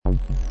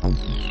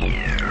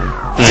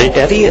The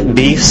Eddie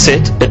B.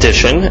 Sit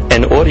edition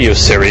and audio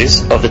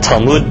series of the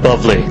Talmud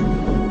Bavli.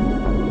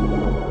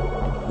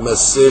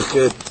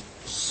 Masechet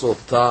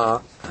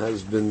Sotah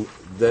has been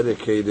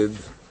dedicated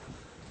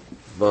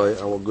by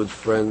our good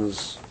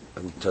friends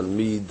and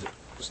Talmid,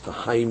 Mr.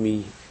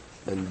 Jaime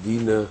and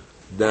Dina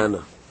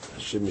Dana,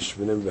 Hashem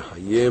Yishmenem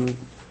V'Hayim,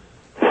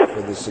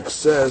 for the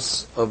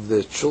success of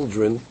their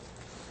children,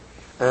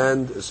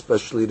 and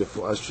especially the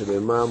Fu'as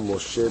Shelema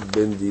Moshe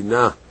ben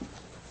Dina,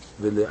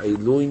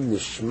 V'le'ilui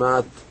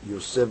Nishmat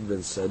Yosef ben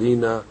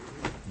Sarina,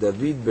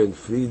 David ben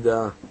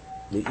Frida,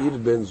 Meir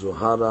ben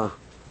Zohara,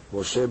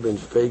 Moshe ben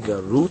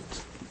Fega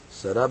Ruth,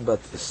 Sarah bat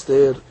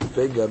Esther,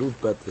 Fega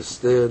Ruth bat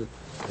Esther,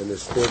 and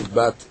Esther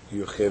bat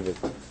Yochevet.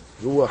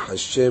 Ruach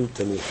Hashem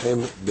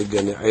tanichem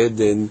began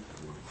Eden.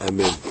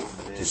 Amen.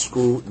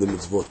 Tizku the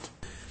mitzvot.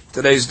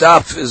 Today's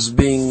daf is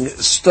being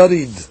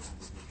studied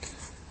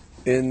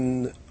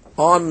in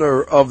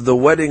honor of the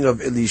wedding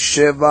of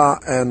Elisheva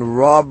and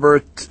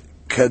Robert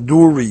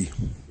Kaduri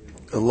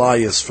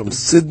Elias from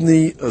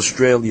Sydney,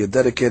 Australia,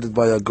 dedicated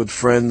by our good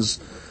friends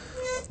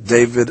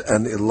David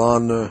and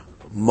Ilana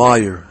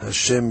Meyer.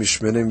 Hashem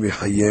Yishmerim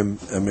V'Hayim.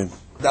 Amen.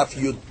 Daf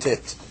Yud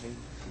Tet.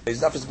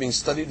 Today's daf is being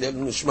studied.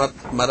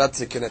 Nishmat Marat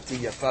Zekenati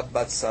Yafat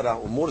Bat Sarah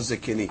Umur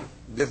Zekeni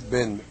Dev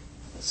ben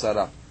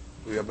Sarah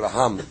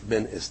Abraham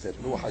ben Esther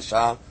Ruach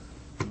Hashem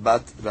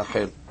Bat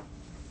Rachel.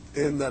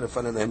 Inna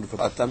Refanan Hem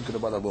Atam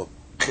Kedabalabo.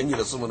 Kenya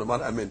Rasumon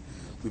Amar. Amen.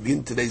 We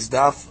begin today's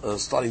daf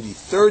starting the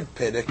third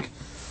perek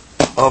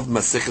of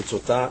Masechet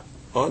Sotah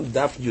on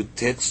Daf Yud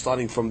Tet,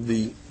 starting from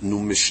the new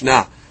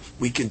Mishnah.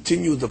 We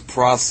continue the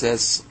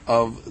process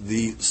of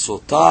the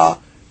Sotah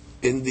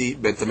in the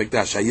Beit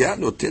HaMikdash. Haya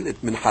notel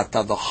et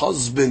minhata. The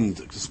husband,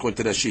 this is going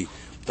to Rashi,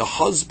 the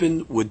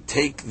husband would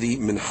take the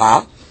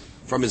minha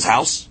from his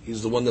house.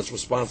 He's the one that's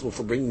responsible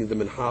for bringing the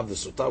minha of the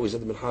Sotah. We said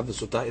the minha of the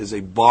Sotah is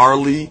a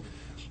barley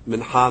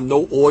minha,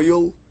 no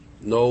oil,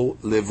 no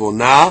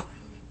levona,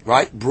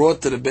 right?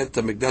 Brought to the Beit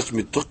HaMikdash,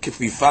 mituk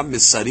kififam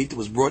misarit. It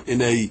was brought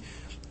in a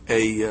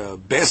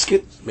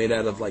basket made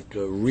out of like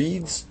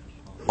reeds,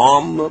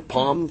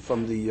 palm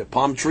from the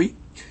palm tree.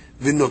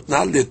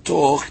 V'notna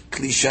letoch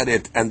kli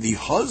sharet, and the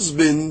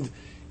husband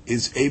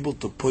is able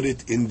to put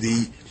it in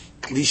the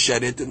kli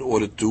sharet in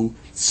order to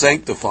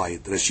sanctify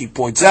it. Rashi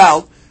points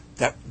out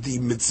that the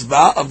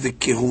mitzvah of the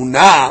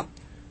kehuna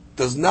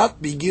does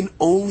not begin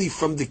only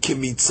from the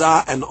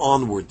kemitzah and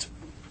onward,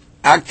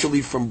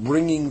 actually from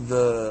bringing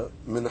the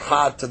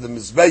mincha to the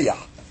mizbeah.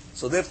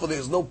 So therefore there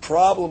is no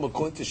problem,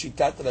 according to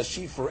Shitat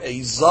Rashi, for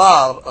a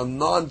zar, a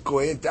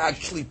non-kohen, to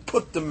actually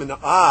put the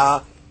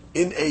mincha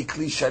in a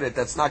kli sharet.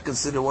 That's not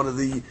considered one of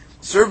the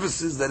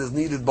services that is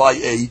needed by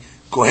a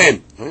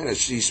kohen.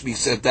 Rashi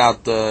speaks that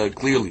out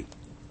clearly.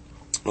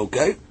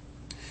 Okay?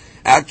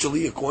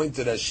 Actually, according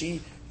to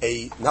Rashi,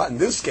 not in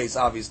this case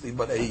obviously,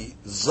 but a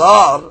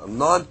zar, a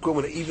non-kohen,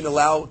 would even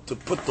allow to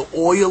put the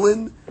oil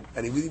in,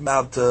 and he would be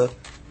allowed to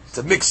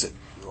mix it.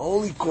 The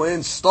only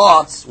kohen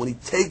starts when he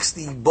takes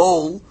the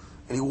bowl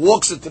and he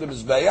walks it to the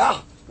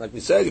mizbeah, like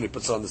we said, he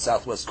puts it on the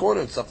southwest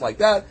corner and stuff like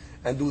that,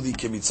 and do the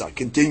kemitzah.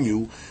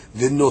 Continue.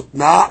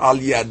 V'notna al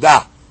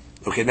yada.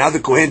 Okay, now the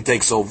kohen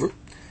takes over,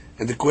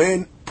 and the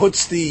kohen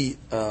puts the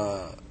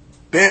kli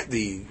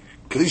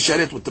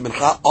sharet with the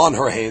mincha on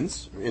her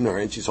hands, in her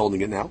hand, she's holding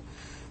it now.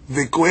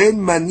 V'kohen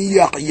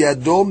maniach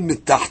yadom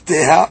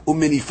mitahteha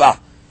u'minifa.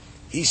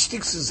 He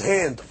sticks his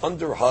hand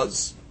under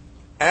hers,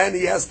 and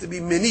he has to be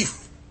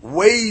minif,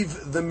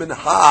 wave the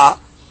mincha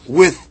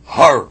with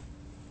her.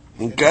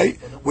 Okay?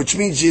 Which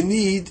means you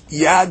need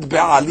yad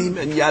ba'alim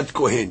and yad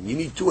kohen. You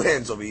need two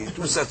hands over here,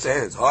 two sets of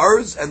hands.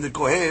 Hers and the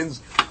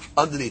kohen's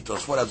underneath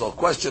us. What has all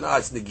question?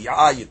 It's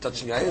negi'ah, you're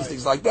touching your hands,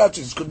 things like that.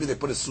 It could be they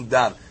put a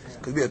sudar.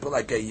 Could be they put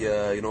like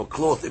a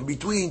cloth in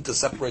between to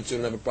separate so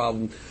you don't have a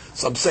problem.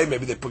 Some say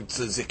maybe they put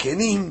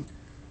zekenim,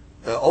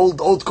 old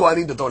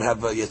kohanim that don't have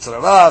Yetzer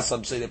Hara.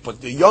 Some say they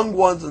put the young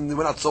ones, and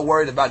we're not so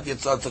worried about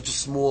Yetzer Hara, such a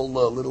small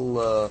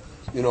little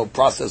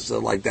process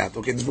like that.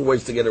 Okay, different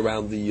ways to get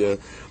around the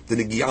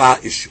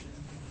negi'ah issue.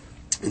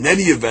 In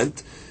any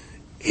event,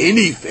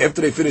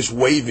 after they finish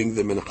waving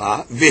the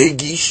mincha,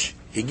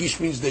 higish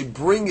means they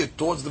bring it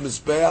towards the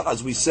mizbeah.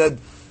 As we said,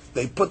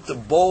 they put the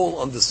bowl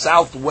on the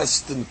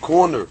southwestern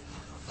corner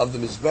of the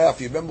mizbeah. If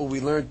you remember, we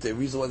learned the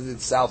reason why they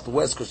did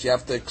southwest, because you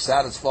have to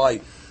satisfy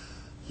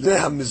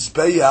leha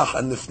mizbeah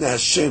and nifnei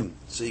Hashem.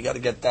 So you got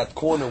to get that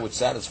corner which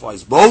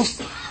satisfies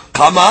both.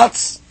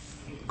 Kamatz,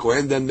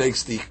 Kohen then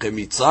makes the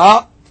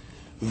kemitzah,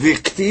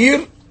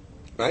 viktir,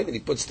 right, and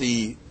he puts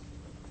the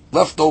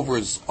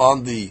leftovers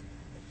on the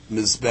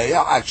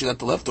mizbeah. Actually, not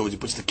the leftovers. He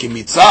puts the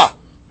kemitzah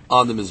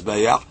on the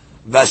mizbeah.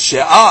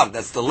 Vashe'ar,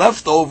 that's the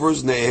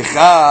leftovers.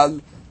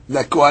 Ne'echal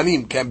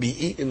lekohanim, can be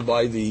eaten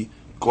by the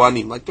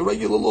kohanim, like the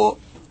regular law.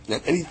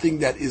 That anything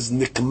that is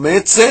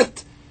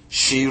nikmetzet,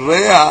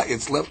 shirea,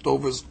 its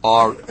leftovers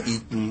are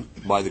eaten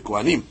by the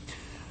kohanim.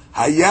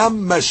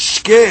 Hayam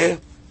mashkeh.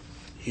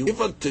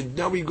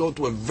 Now we go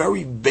to a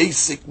very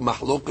basic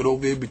mahloket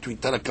over here between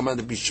Tanakh and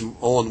Rabbi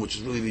Shimon, which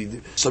is really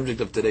the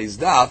subject of today's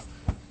daf.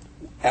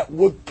 At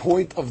what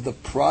point of the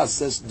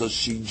process does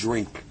she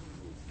drink?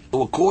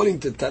 So according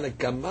to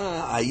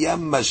Tanakama,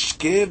 ayam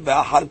mashke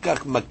ve'achar kach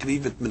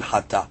makriv et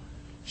minchata.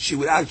 She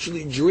would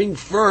actually drink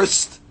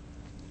first,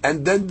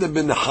 and then the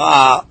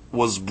mincha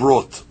was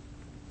brought.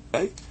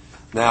 Okay?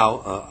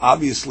 Now,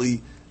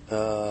 obviously,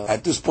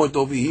 at this point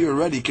over here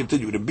already,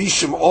 continue. Rabbi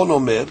Shimon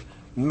Omer,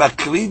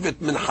 makriv et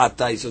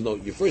minchata. He says, no,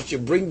 you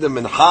bring the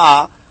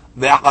mincha,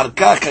 ve'achar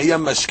kach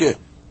ayam mashke.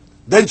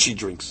 Then she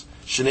drinks.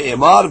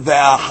 Shneimar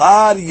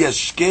ve'achar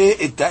yashke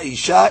et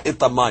ha'isha et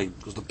ha'mayim.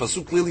 Because the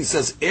pasuk clearly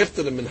says,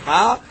 after the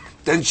mincha,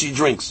 then she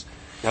drinks.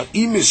 Now, but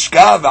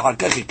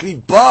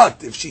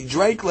if she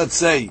drank, let's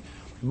say,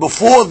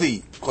 before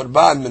the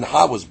korban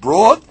mincha was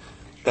brought,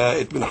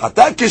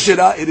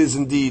 it is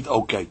indeed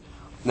okay.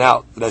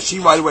 Now,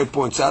 Rashi right away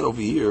points out over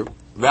here,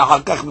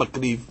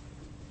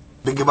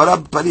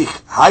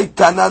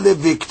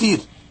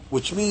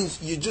 which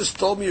means you just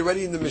told me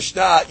already in the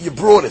Mishnah, you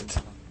brought it.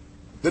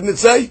 Didn't it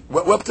say?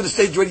 We're up to the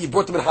stage already, you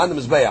brought the mincha in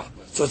the mizbeach.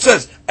 So it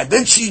says, and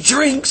then she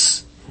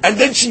drinks, and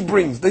then she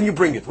brings, then you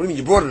bring it. What do you mean,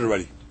 you brought it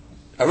already?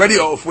 Already,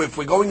 if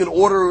we're going in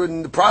order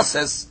in the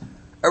process,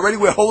 already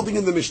we're holding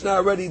in the Mishnah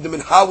already, the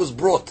mincha was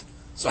brought.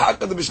 So how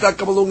can the Mishnah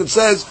come along and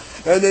says,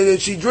 and then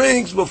she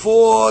drinks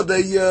before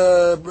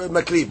the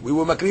makrib? We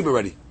were makrib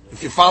already.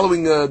 If you're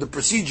following the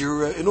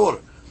procedure in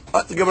order.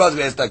 But the Gemara is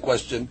going to ask that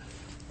question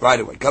right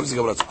away. Comes the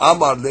Gemara.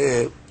 Amar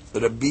le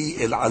Rabbi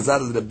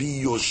Elazar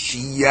Rabbi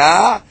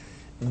Yoshia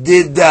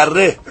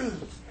Dedare.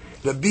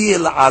 Rabbi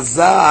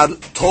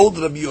Elazar told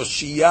Rabbi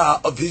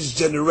Yoshia of his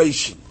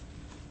generation.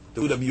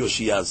 There were Rabbi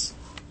Yoshias.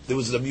 There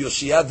was Rabbi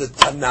Yoshia the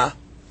Tana,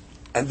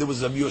 and there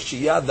was Rabbi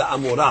Yoshia the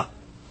Amorah.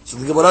 So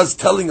the Gemara is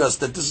telling us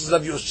that this is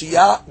Rabbi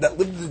Yoshia that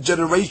lived in the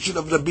generation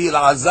of Rabbi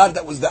Elazar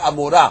that was the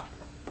Amorah.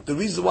 The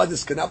reason why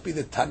this cannot be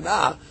the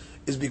Tana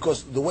is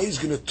because the way he's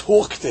going to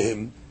talk to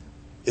him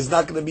is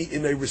not going to be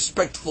in a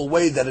respectful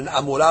way that an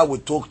Amorah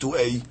would talk to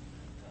a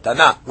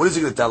Tana. What is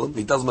he going to tell him?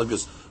 He tells him like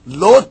this: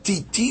 Lo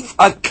titif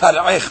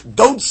akarech.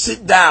 Don't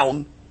sit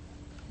down.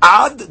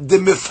 Ad de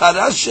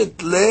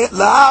mefarashet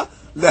la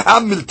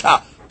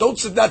lehamilta. Don't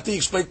sit down to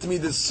explain to me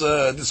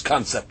this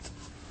concept.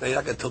 Now, you're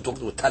not going to talk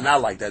to a Tana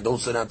like that. Don't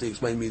sit down to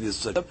explain to me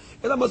this. And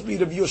that must be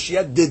Rabbi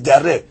Yoshia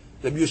Dedare,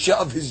 Rabbi Yoshia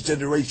of his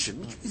generation,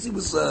 which means he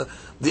was the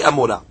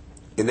Amorah.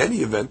 In any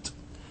event,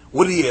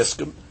 what did he ask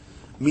him?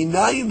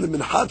 Minayim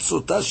leminhat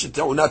sotah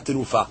shete'unat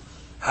terufa.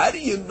 How do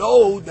you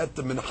know that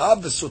the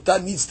mincha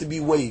v'sotah needs to be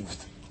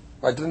waived?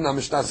 Right? Didn't the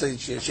Mishnah say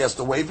she has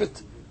to waive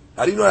it?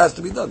 How do you know it has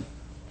to be done?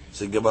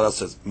 So Gemara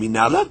says,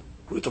 Minala?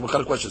 What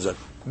kind of question is that?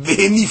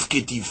 Vehenif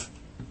ketiv.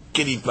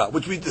 Keripa.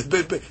 Which means, it's a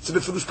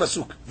befirush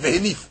pasuk.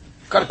 Vehenif.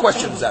 What kind of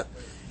question is that?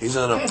 He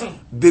said, no.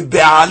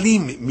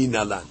 Bebe'alim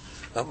minalan.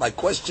 Now my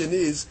question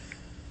is,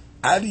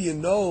 how do you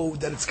know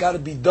that it's got to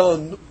be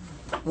done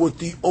with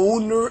the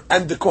owner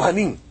and the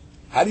kohanim?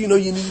 How do you know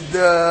you need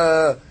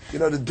the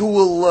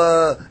dual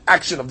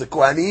action of the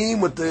kohanim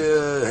with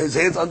his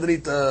hands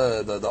underneath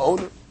the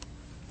owner?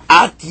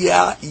 At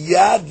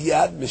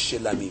yad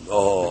mishelamim.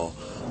 Oh,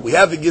 we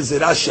have a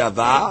gezerah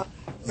shava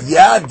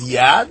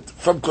yad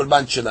from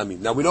korban shelamim.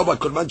 Now we know about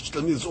korban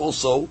shelamim is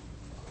also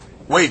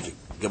waving.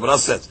 Gemara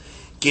says,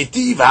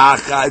 ketiv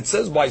hacha. It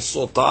says by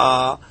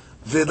Sotah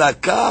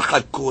v'lakach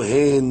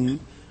hakohen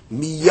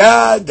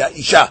miyad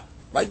ha'isha.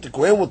 Right, the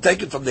kohen will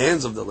take it from the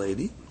hands of the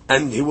lady,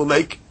 and he will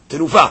make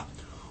terufa.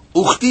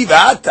 Uchtiv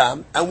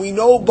hatam, and we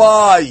know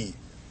by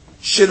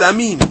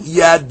shelamim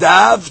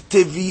yadav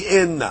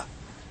tevi'ena.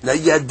 Now,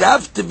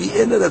 Yadav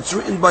Tevi'ena, that's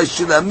written by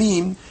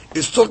Shilamim,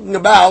 is talking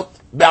about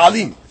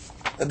Ba'alim.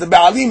 That the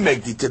Ba'alim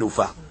make the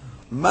Terufa.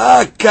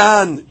 Ma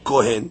kan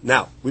Kohen.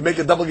 Now, we make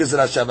a double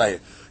Gezerah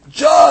Shavayah.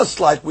 Just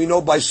like we know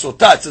by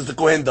Sotah, it says the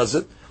Kohen does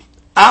it.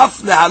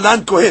 Af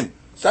Le'alan Kohen.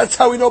 So that's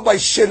how we know by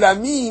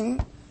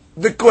Shilamim,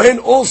 the Kohen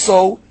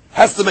also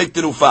has to make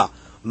Terufa.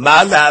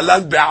 Ma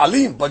Le'alan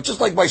Ba'alim. But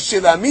just like by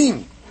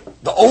Shilamim,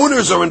 the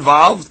owners are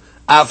involved.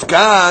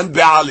 Afkan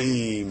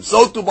Ba'alim.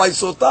 So too by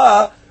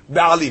Sotah,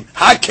 Ba'alim.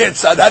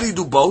 Haketzad, how do you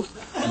do both?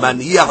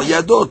 Maniyah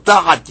yado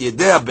ta'at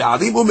yedeh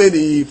Ba'alim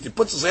umenif. He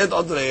puts his hand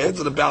under the hands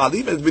of the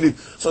Ba'alim and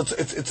benif. So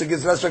it's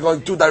against the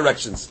going two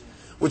directions.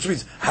 Which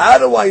means, how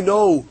do I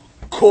know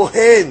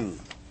Kohen?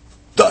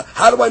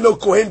 How do I know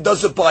Kohen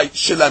does it by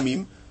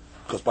Shilamim?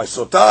 Because by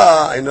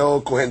Sotah, I know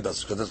Kohen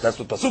does it. Because that's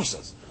what Pasuk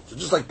says. So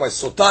just like by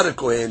Sotah the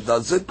Kohen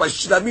does it, by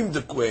Shilamim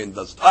the Kohen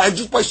does it. And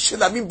just by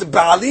Shilamim the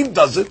Ba'alim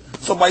does it,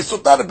 so by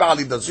Sotah the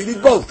Ba'alim does it. So you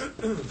need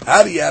both.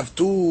 How do you have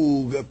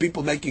two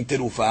people making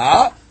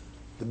terufa?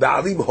 The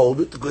Ba'alim hold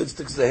it, the Kohen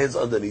sticks their hands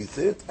underneath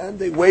it, and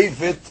they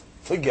wave it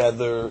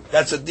together.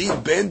 That's a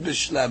deed ben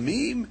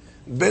b'Shlamim,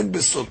 ben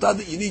b'Sotah,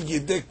 that you need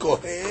Yedeh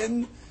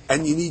Kohen,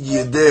 and you need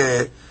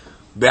Yedeh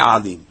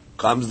Ba'alim.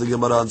 Comes the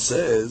Gemara and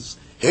says,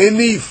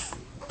 Henif,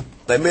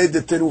 they made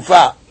the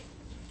terufa.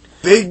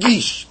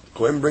 Begish,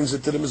 Kohen brings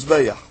it to the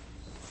Mizbeach.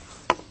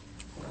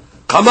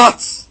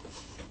 Kamatz,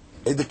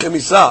 the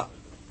Kamisa,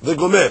 the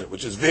Gomer,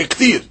 which is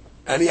Vektir,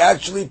 and he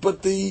actually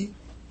put the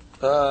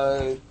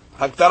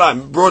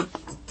Haktaram, brought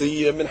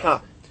the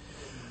Minha.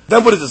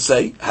 Then what does it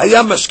say?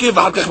 Hayam mashkeh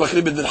v'harkach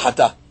machrim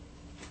b'minhata.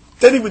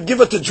 Then he would give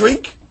her to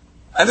drink,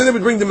 and then he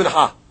would bring the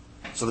minha.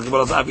 So the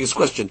Gemara is asking this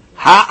question: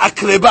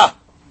 Ha'akreba.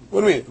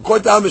 What do you mean?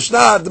 According to our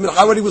Mishnah, the minha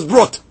already was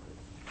brought.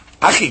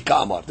 Achi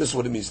ka'amar. This is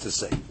what it means to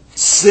say.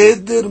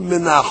 Seder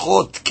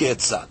menachot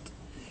ketzat.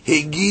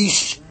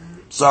 Henif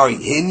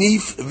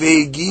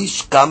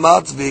ve'hegish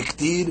kamatz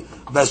ve'ktir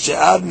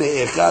v'she'ar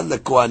ne'echad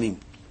lekohanim.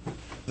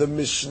 The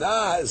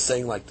Mishnah is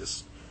saying like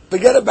this.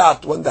 Forget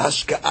about when the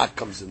hashka'ah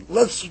comes in.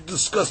 Let's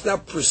discuss now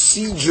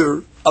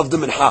procedure of the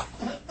minha.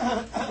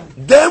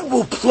 Then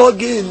we'll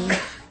plug in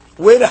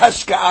where the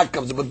hashka'ah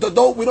comes in. But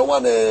we don't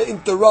want to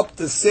interrupt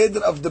the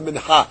seder of the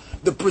minha.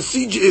 The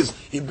procedure is,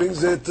 he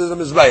brings it to the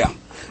mizbeah,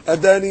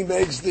 and then he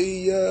makes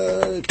the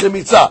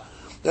kemitza.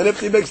 And if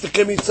he makes the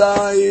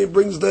kemitza, he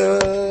brings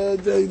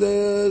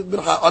the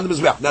minha on the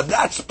mizbeah. Now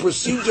that's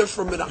procedure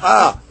for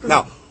minha.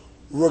 Now,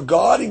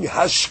 regarding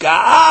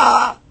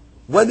hashka'ah,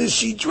 when does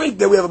she drink?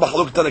 Then we have a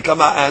machlok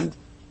Tanakama and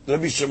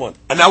Rabbi Shimon.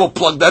 And now we'll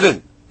plug that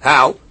in.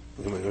 How?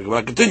 The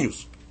Gemara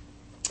continues.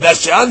 And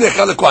then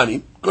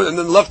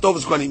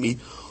leftovers Kohanim eat.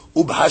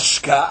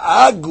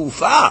 Ubhashka'a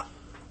gufa.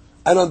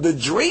 And on the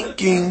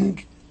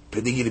drinking,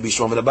 Pedigi Rabbi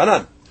Shimon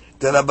v'Rabbanan.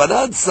 The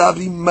Rabbanan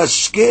savi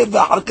mashke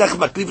v'harkach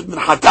makrivit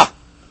minhata.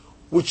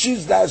 Which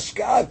is the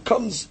hashka'a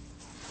comes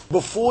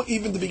before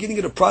even the beginning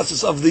of the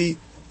process of the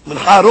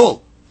minha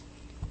roll.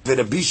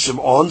 Rabbi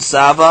Shimon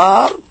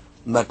savar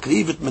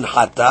מקריב את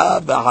מנחתה,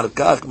 ואחר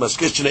כך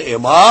משקה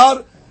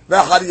שנאמר,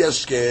 ואחר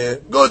ישקה.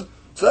 Good.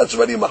 So that's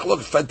already a machlok,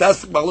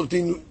 fantastic machlok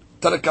between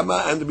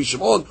Tanakama and Rabbi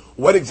Shimon,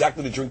 when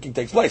exactly the drinking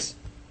takes place.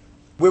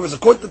 Whereas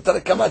according to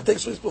Tanakama, it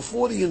takes place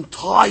before the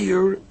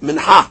entire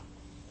minha.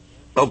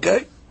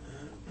 Okay?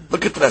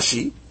 Look at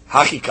Rashi,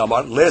 Haki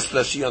Kamar, last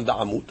Rashi on the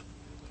Amud.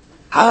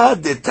 Ha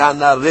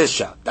detana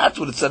resha. That's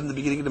what it said in the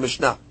beginning of the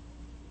Mishnah.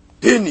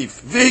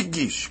 Hinif,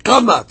 vegish,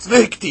 kamatz,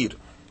 vektir.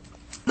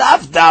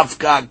 Lav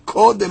davka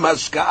kodem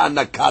hashka'a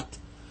nakat,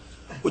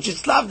 which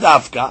is lav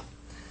davka.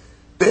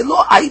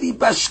 Belo airi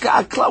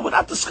bashka'a kla. We're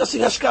not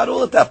discussing hashka'a at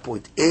all at that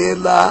point.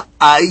 Ela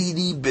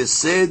airi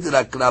beseder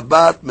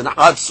akrabat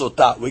minhat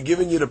sotah. We're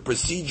giving you the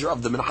procedure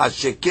of the minhat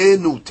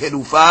shekenu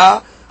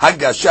terufa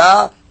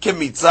hagasha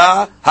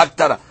kemitza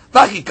haktara.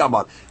 V'chi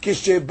kamar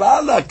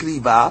kisheba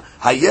lakriva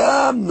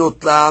hayam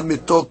notla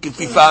mitok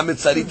kififa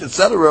mitzarit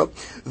etc.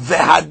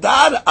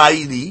 V'hadar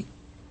airi.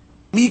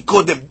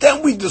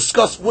 Then we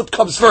discuss what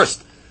comes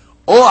first.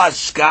 O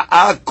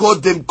hashka'a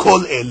kodem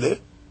kol ele.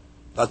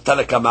 That's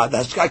Tanakama. The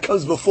hashka'a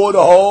comes before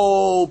the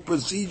whole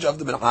procedure of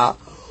the minha.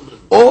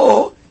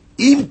 Or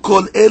im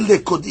kol ele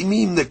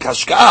kodimim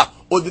nekashka'a.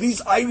 Or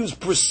these items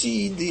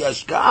precede the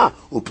hashka'a.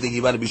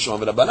 U'pnigi Rabbi Shimon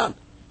v'Rabbanan.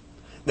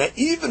 Now,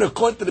 even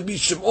according to Rabbi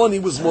Shimon, he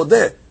was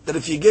modeh that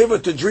if you gave her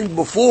to drink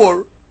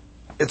before,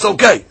 it's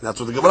okay. That's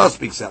what the Gemara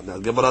speaks out now.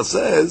 The Gemara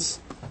says,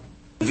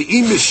 Good. Now,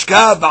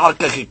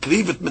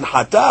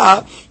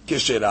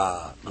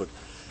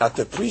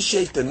 to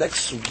appreciate the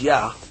next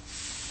sugya,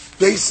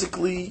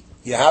 basically,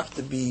 you have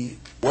to be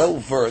well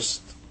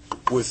versed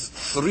with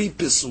 3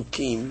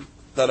 pisukim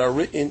that are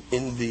written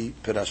in the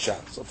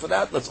parasha. So for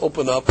that, let's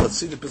open up, let's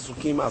see the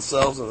pisukim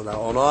ourselves and with our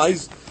own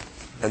eyes,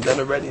 and then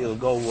already it'll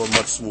go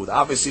much smoother.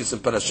 Obviously, it's in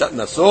Parashat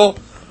Naso.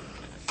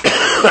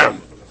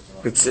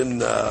 It's in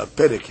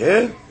Perek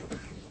here.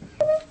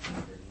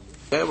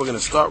 Okay, we're going to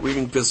start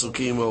reading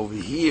Pesukim over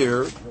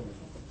here.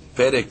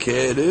 Perek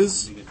it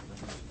is.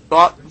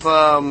 But,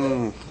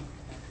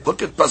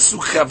 look at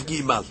Pasuk Chav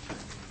Gimal.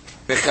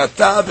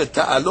 V'chata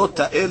v'ta'alot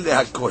ha'ele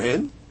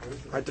ha'kohen.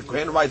 Right, the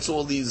Kohen writes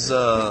all these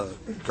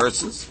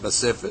curses,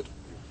 B'sefer.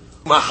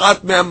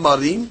 Machat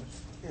me'amarim.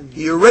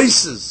 He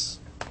erases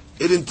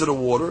it into the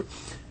water.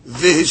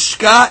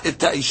 V'hishka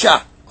et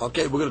ha'isha.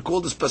 Okay, we're going to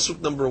call this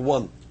Pasuk number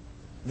 1.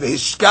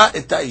 V'hishka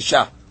et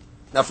ha'isha.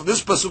 Now, from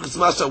this pasuk, it's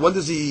Masha. When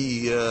does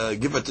he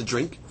give her to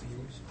drink?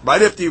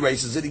 Right after he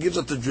erases it, he gives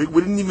her to drink.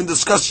 We didn't even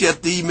discuss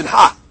yet the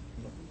minha.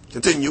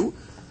 Continue.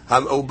 Now,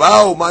 then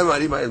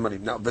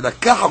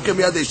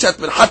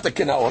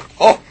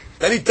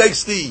he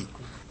takes the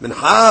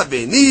minha,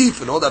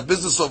 ve'nif, and all that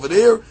business over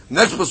there.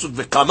 Next pasuk,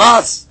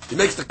 ve'kamas. He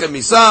makes the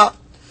kamisa.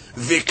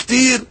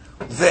 Ve'ktir,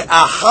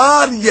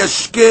 ve'achar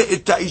yeshke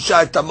et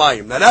ha'isha et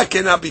hamayim. Now, that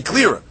cannot be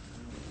clearer.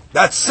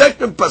 That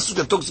second pasuk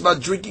that talks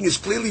about drinking is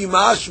clearly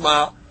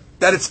mashma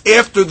that it's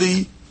after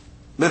the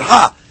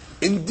minha.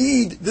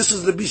 Indeed, this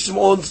is the Rabbi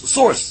Shimon's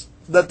source,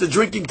 that the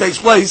drinking takes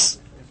place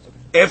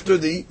after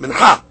the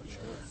minha.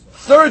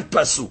 Third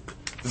pasuk,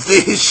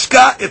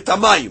 v'hishka et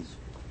hamayim,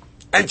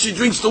 and she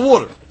drinks the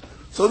water.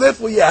 So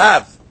therefore you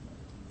have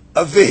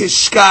a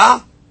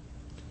v'hishka,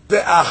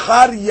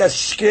 ve'achar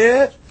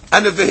yashke,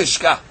 and a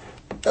v'hishka.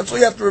 That's what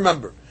you have to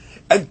remember.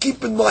 And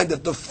keep in mind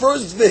that the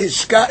first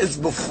v'hishka is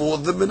before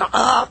the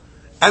minha,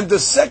 and the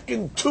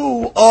second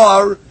 2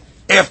 are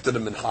after the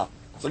minha.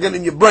 So again,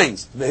 in your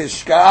brains,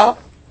 v'hishka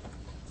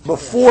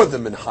before the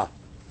minha,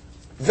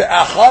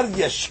 ve'achar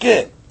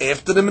yashke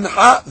after the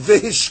minha,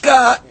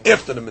 v'hishka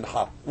after the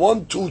minha.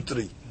 1, 2,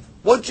 3.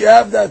 Once you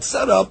have that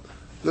set up,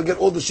 you'll get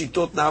all the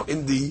shitot now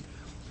in the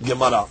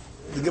Gemara.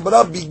 The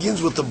Gemara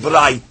begins with the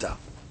braita.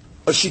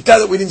 a shita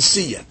that we didn't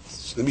see yet.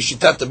 So the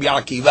Mishitat Rabbi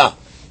Akiva.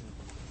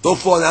 So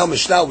far now,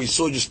 Mishnah, we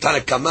saw just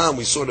Tanakaman,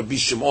 we saw Rabbi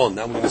Shimon.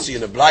 Now we're going to see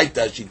in the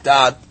Braita,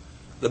 Shitat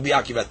Rabbi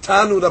Akiva.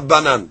 Tanu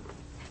Rabbanan.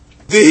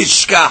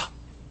 Vehishka.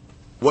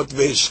 What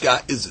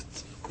Vehishka is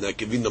it? Now it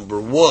could be number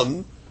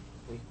 1,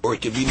 or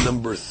it could be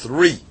number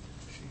 3.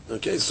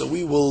 Okay, so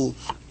we will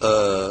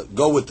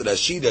go with the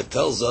Rashi that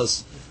tells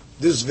us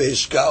this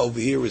Vehishka over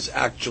here is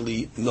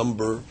actually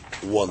number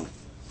 1.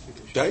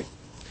 Okay?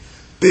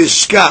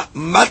 Vehishka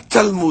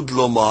Matalmud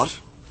Lomar.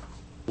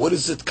 What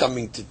is it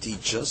coming to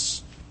teach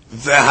us?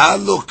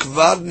 V'halo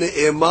kvar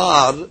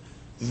ne'emar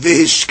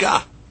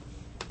v'hishka.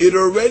 It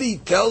already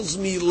tells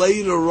me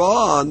later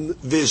on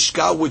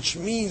v'hishka, which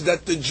means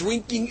that the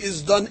drinking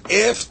is done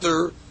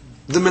after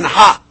the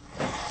minha,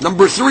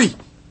 number 3.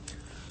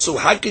 So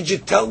how could you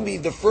tell me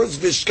the first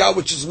v'hishka,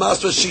 which is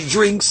masra, she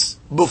drinks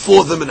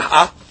before the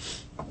minha?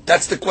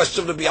 That's the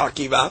question of the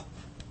Akiva.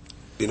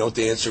 You know what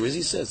the answer is?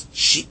 He says,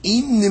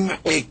 She'im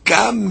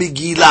nim'eka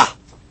megillah.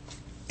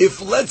 If,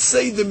 let's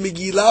say, the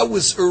Megillah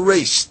was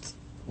erased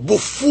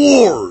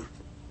before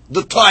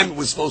the time it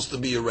was supposed to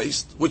be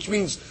erased, which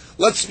means,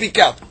 let's speak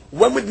out,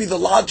 when would be the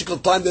logical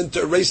time then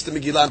to erase the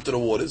Megillah into the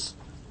waters?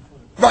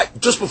 Right,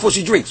 just before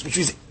she drinks, which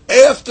means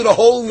after the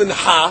whole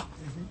minha,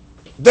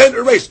 then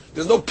erase.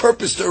 There's no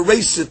purpose to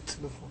erase it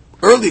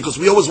early, because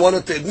we always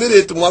wanted to admit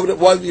it, and why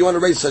would you want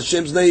to erase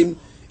Hashem's name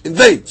in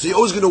vain? So you're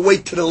always going to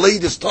wait to the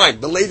latest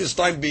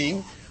time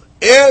being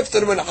after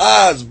the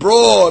minha is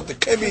brought, the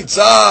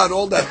kemitzah, and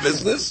all that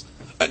business,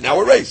 and now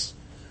erase.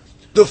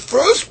 The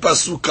first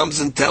pasuk comes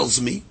and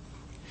tells me,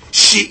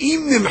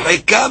 She'im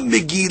nimheka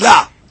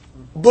megillah,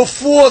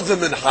 before the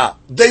minha.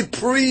 They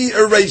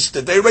pre-erased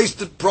it. They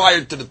erased it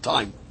prior to the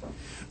time.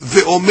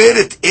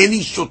 Ve'omeret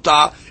eni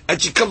Sotah,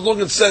 and she comes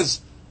along and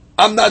says,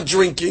 I'm not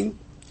drinking.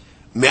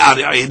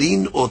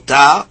 Me'ari'erin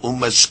ota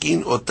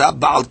umashkin ota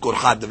ba'al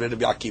korcha, the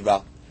Rabbi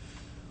Akiva.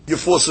 You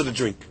force her to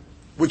drink.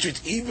 Which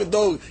is, even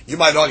though you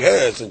might argue,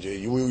 hey, listen,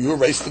 you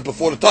erased it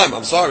before the time.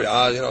 I'm sorry.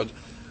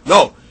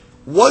 No.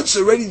 Once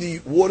already the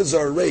waters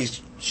are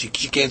erased, she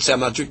can't say I'm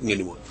not drinking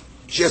anymore.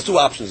 She has 2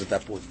 options at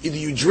that point. Either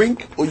you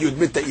drink or you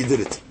admit that you did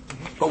it.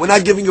 But we're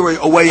not giving her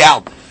a way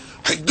out.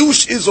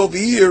 Chidush is over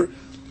here.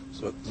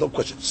 So, no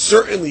question.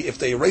 Certainly, if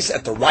they erase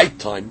at the right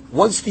time,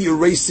 once the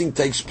erasing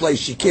takes place,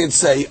 she can't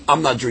say,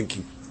 I'm not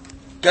drinking.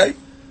 Okay?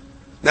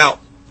 Now,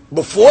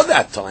 before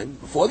that time,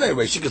 before they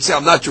erase, she could say,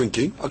 I'm not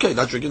drinking. Okay,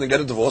 not drinking, then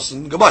get a divorce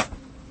and goodbye.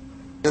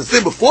 And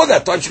say before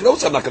that time, she could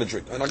also say, I'm not going to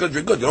drink. I'm not going to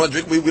drink. Good. You don't want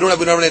to drink. We don't have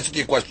an answer to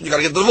your question. You got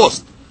to get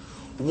divorced.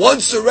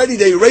 Once already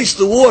they erase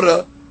the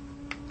water,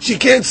 she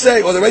can't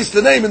say, or they erase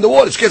the name in the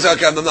water. She can't say,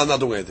 okay, I'm not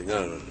doing anything.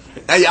 No.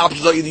 Now your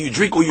options are either you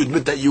drink or you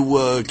admit that you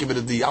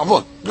committed the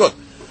avon. Good.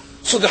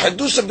 So the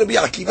Hadush of Rabbi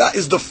Akiva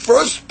is the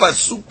first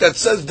pasuk that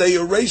says they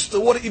erased the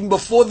water even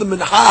before the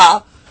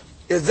minha.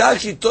 Is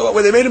actually talking about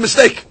where they made a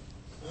mistake.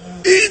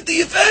 In the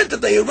event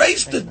that they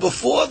erased it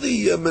before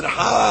the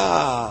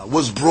minha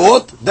was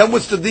brought, then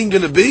what's the thing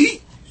going to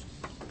be?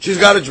 She's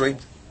got to drink.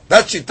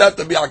 That's Shitat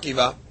Rabbi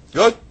Akiva.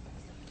 Good?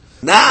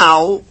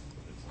 Now,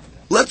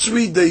 let's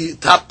read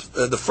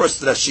the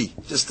first Rashi,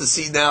 just to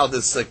see now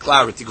this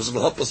clarity, because it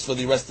will help us for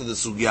the rest of the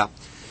sugya.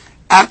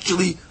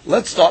 Actually,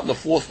 let's start in the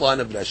 4th line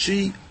of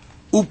Rashi.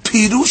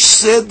 Upirush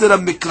seder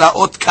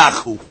mikraot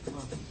kachu.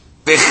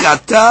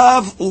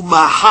 Vechatav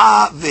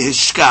umaha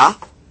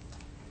vehishka.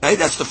 Okay,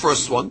 that's the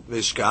first one,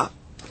 Vishka.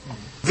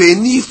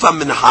 Ve'nifa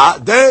minha,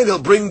 then he'll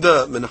bring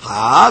the minha,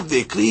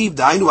 ve'kriv,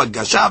 da'inu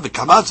agasha,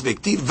 ve'kamatz,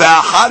 ve'ktir,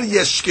 ve'achar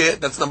yeshke,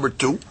 that's number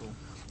 2.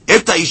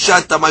 Eta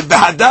isha tamay,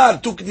 ve'hadar,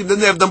 2 ketiv, then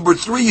they have number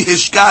 3,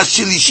 hishka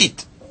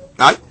shilishit.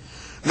 Right?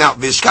 Now,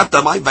 ve'ishka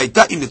tamay,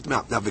 ve'ita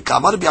initma. Now,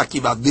 ve'kamar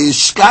bi'akiva,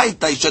 ve'ishka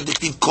ita isha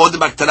dichtiv,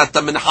 kodem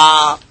aktarat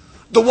minha,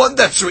 the one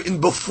that's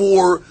written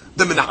before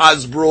the minha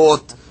is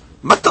brought.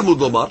 Matamud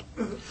lomar,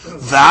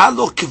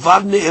 ve'alo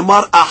kvar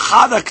ne'emar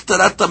achar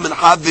aktarat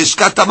minha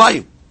v'ishkat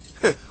hamayim.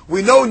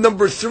 We know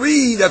number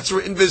 3 that's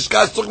written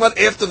v'ishkat is talking about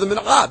after the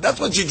minha. That's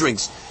when she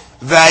drinks.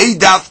 Ve'i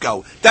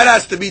dafka. That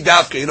has to be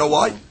dafka. You know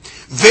why?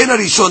 Ve'en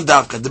harishon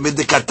dafka. The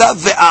medekata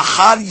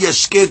ve'achar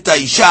yeshke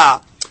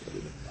ta'isha.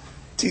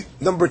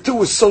 Number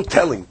 2 is so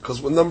telling, because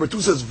when number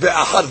 2 says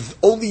ve'achar,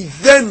 only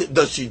then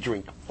does she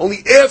drink. Only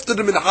after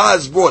the minha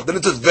is brought. Then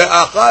it says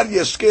ve'achar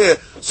yeshke.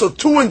 So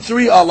 2 and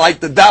 3 are like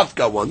the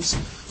dafka ones.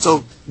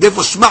 So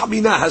therefore shma'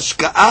 mina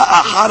hashka'a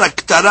achar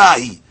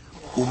aktarahi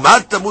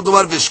umat tamud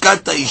omar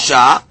v'shkat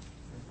ta'isha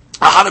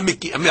achar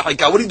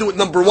mechika. What do you do with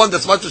number 1?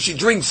 That's what she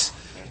drinks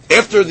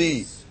after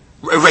the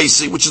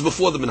erasing, which is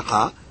before the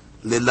minha.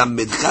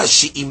 Lelamedcha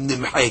she'im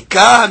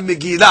nimheka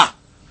megillah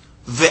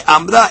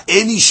ve'amra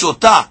eni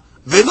shota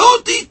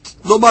ve'lo dit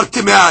lomar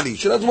teme'ani.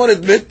 She doesn't want to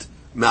admit.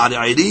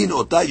 Me'ari'erin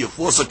ota, you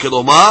force her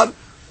kelomar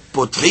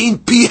potrin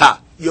piha.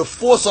 You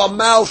force her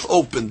mouth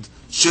opened.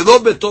 Shelo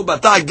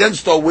betobata,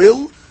 against her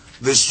will.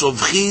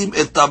 Ve'sovchim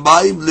et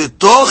hamayim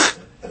letoch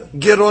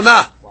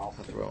gerona.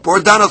 Pour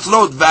down her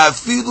throat.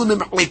 Ve'afilu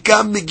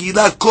nimheka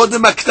megillah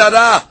kodem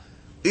aktara.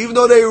 Even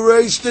though they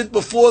erased it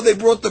before they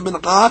brought the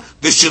mincha,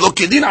 ve'shelo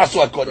kedin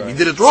asu kodem. He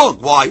did it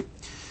wrong. Why?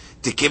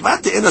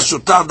 תכיוון דאין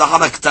שותה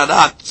דחר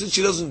הקטרה, since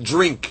she doesn't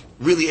drink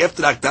really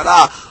after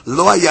ההקטרה,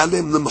 לא היה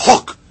להם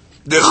למחוק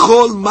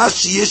לכל מה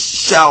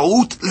שיש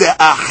שהות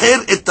לאחר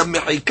את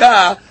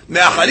המחיקה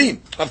מאחרים.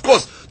 Of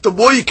course, the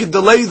more you can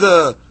delay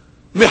the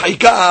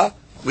מחיקה,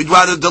 we'd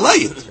rather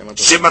delay it.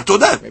 שמה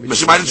תודה,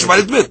 שמה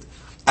לדמת.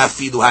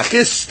 אפילו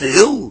הכי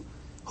still,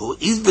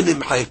 הואיל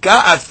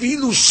ונמחקה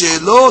אפילו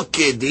שלא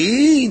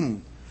כדין,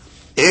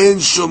 אין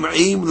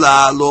שומעים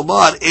לה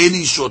לומר אין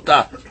היא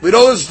שותה. We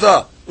know this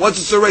once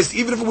it's erased,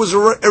 even if it was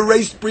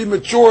erased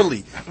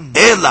prematurely.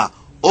 אלא,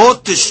 או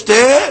תשתה,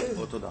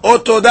 או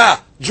תודה.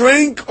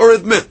 Drink or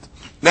admit.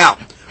 Now,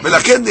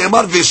 ולכן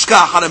נאמר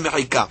והשקע אחר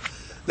המחיקה.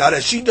 Now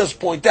that she does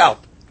point out,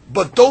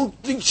 but don't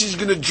think she's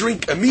going to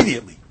drink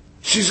immediately.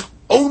 She's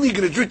only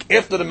going to drink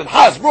after the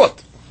mincha is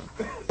brought.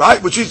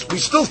 Right? Which is, we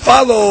still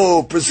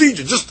follow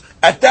procedure. Just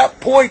at that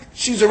point,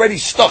 she's already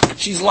stuck.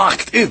 She's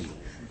locked in.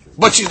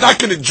 But she's not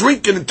going to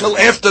drink it until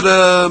after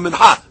the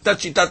mincha.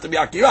 That's shitat Rabbi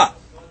Akiva.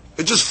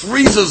 It just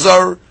freezes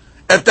her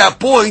at that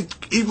point,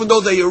 even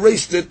though they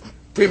erased it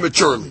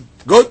prematurely.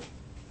 Good?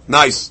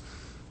 Nice.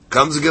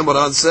 Comes again, what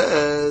on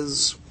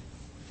says,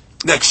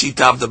 next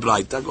shita of the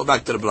Braita. Go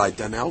back to the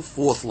Braita now,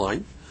 fourth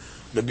line.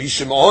 Rabbi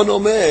Shimon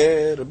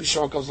Omer, Rabbi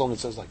Shimon comes along and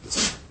says like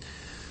this.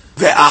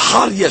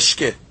 Ve'achar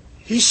yeshke.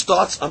 He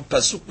starts on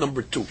pasuk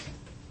number 2.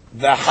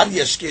 Ve'achar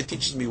yeshke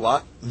teaches me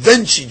what?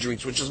 Then she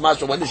drinks, which is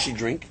Masha. When does she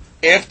drink?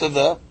 After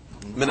the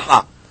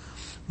mincha.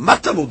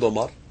 Matamud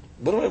Omar.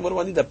 What do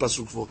I need that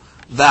pasuk for?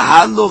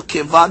 Ve'halo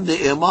kevan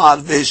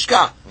ne'emar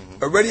ve'eshka.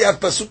 Already have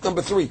pasuk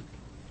number 3.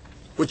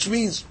 Which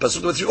means,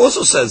 pasuk number 3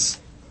 also says,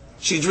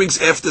 she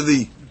drinks after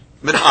the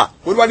mincha.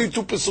 What do I need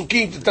 2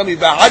 pasukim to tell me?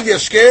 Ve'achar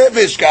yeshke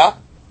ve'eshka.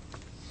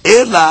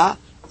 Ela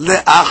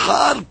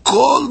le'achar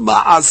kol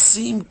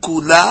ma'asim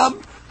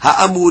kulam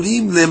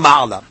ha'amurim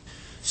le'ma'ala.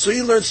 So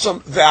he learns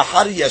from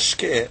ve'achar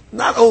yashke,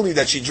 not only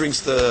that she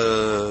drinks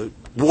the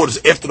waters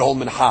after the whole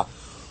mincha,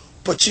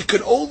 but she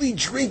could only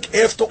drink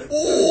after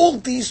all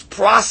these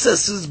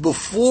processes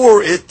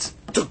before it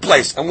took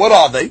place. And what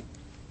are they?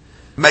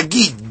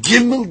 Magid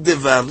gimel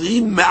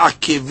devarim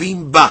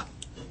me'akevim ba.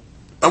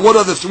 And what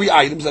are the 3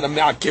 items that are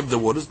me'akev the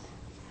waters?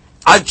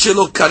 Ad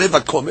shelo karev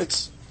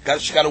ha'kometz.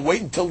 She got to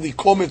wait until the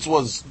kometz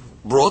was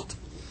brought.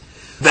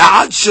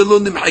 Ve'ad shelo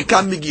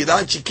nimheka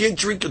megillah. She can't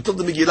drink until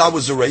the megillah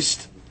was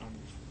erased.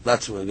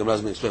 That's what Gemara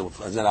is going to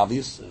explain. Is that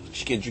obvious?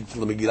 She can't drink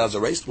until the megillah is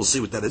erased. We'll see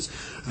what that is.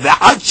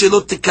 Ve'ad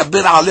shelo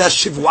tekaber aleh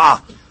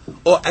shivua.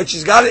 Oh, and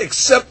she's got to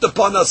accept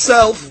upon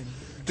herself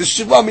the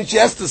shivua. I mean, she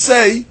has to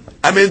say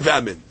amen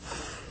ve'amen.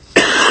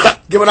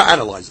 Gemara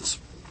analyzes.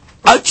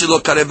 Ad shelo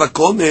karev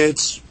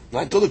ha'kometz.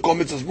 Until the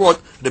kometz is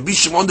brought, Rabbi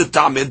Shimon the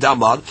Ta'ameh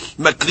Damar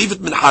makrivet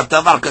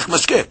minchata v'arkach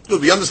mashke.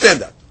 Good, we understand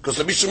that because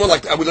Rabbi Shimon,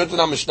 like we learned in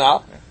our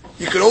Mishnah,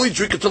 you can only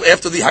drink until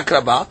after the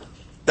hakraba.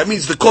 That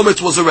means the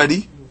kometz was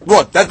already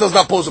brought. That does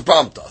not pose a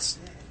problem to us.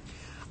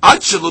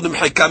 Ad shelo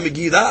nimcheka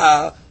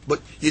megillah, but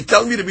you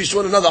tell me Rabbi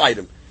Shimon another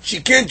item. She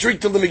can't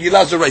drink till the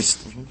megillah is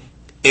erased.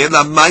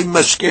 Ela may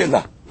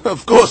mashkela.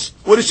 Of course,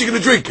 what is she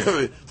going to drink?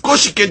 Of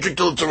course, she can't drink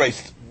till it's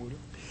erased.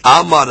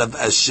 Amar Rav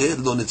Asher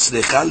lo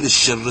nitzrecha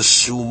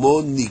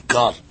l'shereshumo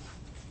nikar.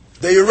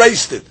 They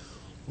erased it,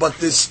 but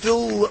there's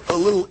still a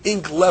little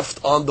ink left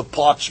on the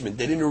parchment.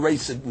 They didn't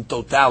erase it in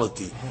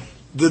totality.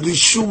 The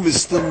rishum is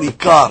still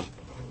nikar,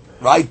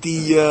 right?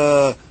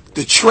 The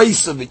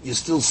trace of it you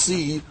still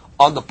see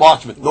on the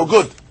parchment. No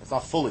good. It's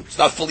not fully. It's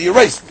not fully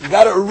erased. You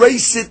got to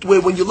erase it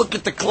where when you look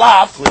at the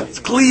cloth, it's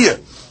clear.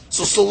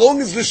 So long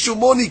as the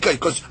shumonika,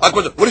 because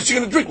what is she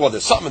going to drink? Well,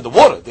 there's something in the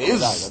water.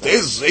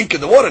 There's ink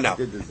in the water now.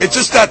 It's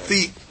just that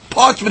the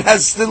parchment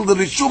has still the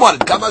rishum on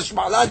it. Kamash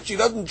malan, she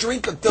doesn't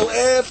drink until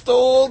after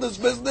all this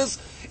business,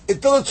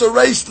 until it's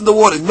erased in the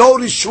water. No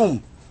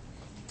rishum.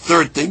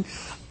 Third thing,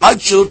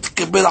 adshul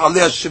tkabel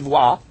aleh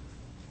shivua.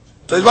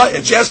 Right,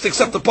 and she has to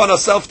accept upon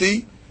herself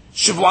the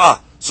shivua.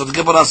 So the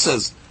Gemara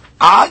says,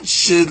 Ad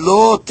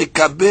shelo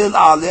tekabel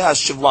aleh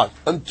shivua.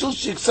 Until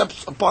she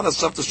accepts upon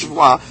herself the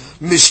shivua,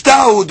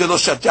 Mishtahu de lo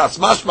shatyas.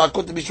 Mashma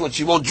according to Mishma,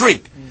 she won't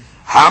drink.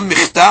 Ha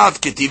michtav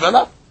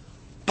ketivela.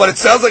 But it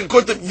sounds like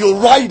according to you'll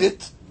write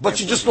it, but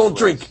you just won't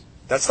drink.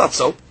 That's not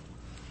so.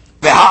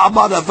 Veha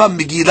amar Rava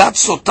Megilat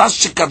Sotah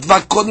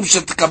shekatva kodem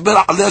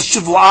shetekabel aleh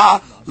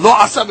shivua lo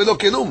asa velo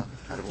kelum.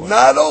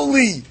 Not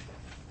only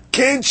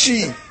can't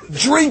she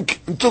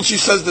drink until she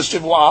says the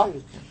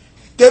shivua,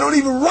 they don't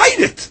even write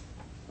it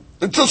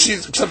until she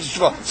accepts the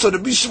shivua. So the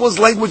Bishwa's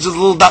language is a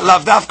little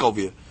lav dafka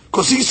over here.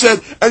 Because he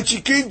said, and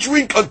she can't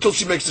drink until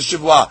she makes the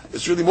shivua.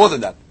 It's really more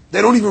than that.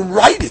 They don't even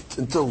write it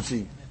until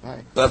she...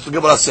 Right. That's what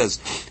Gemara says.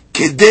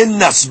 Keden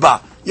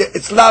nasba. Yeah,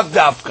 it's lav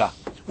dafka.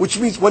 Which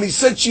means when he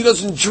said she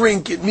doesn't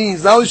drink, it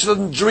means not only she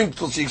doesn't drink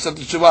till she accepts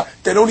the shivua,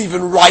 they don't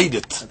even write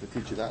it. I have to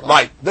teach you that,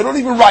 right. They don't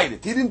even write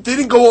it. He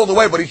didn't go all the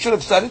way, but he should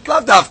have said it.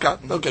 Lav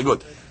dafka. Okay,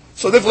 good.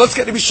 So therefore, let's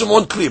get Rabbi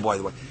Shimon clear, by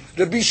the way.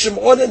 Rabbi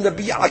Shimon and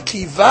Rabbi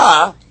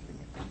Akiva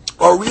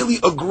are really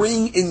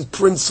agreeing in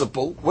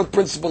principle. What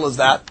principle is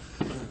that?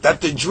 That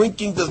the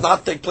drinking does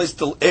not take place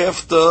till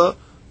after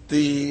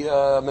the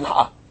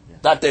minha.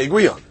 That they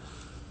agree on.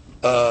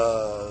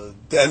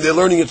 And they're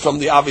learning it from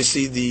the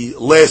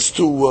last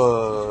two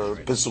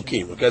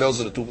Pesukim. Okay,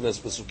 those are the two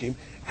last Pesukim.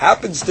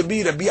 Happens to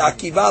be Rabbi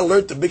Akiva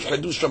learned the big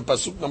Hadush from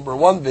Pasuk number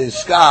 1,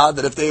 V'ishka,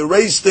 that if they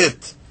erased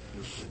it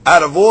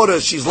out of order,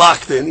 she's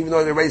locked in, even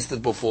though they erased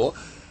it before.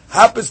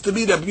 Happens to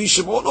be that Rabbi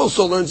Shimon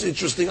also learns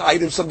interesting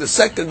items from the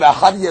second,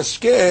 V'achar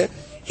Yashkeh.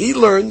 He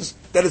learns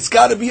that it's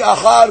got to be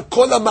Achar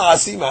Kol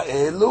HaMa'asim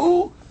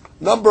Ha'elu.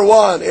 Number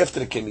 1, after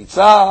the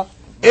Kemitzah,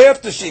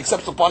 after she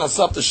accepts upon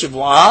herself the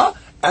Shivua,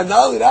 and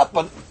not only that,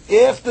 but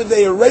after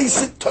they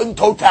erase it in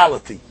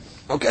totality.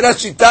 Okay,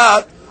 that's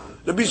Shitat.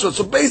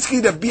 So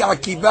basically, Rabbi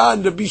Akiva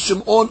and Rabbi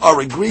Shimon are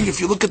agreeing. If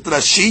you look at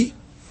Rashi,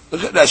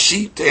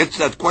 to answer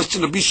that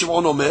question. Rabbi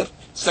Shimon Omer,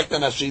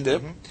 second Rashi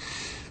there.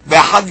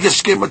 ואחד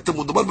ישכם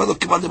התמוד, דבר ולא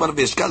קיבלתי דבר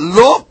וישכה,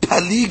 לא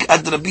פליג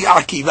עד רבי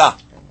עקיבא,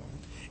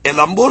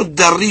 אלא מור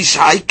דריש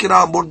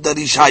הייקרה, מור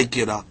דריש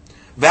הייקרה.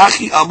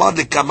 ואחי אמר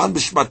לקמן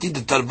בשמתי,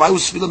 דתרוויו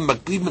ספילם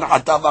מקריב מן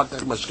עתה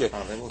ואחר משכה.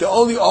 They're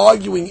only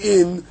arguing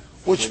in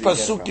which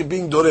pasuk you're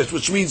being doresh,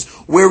 which means,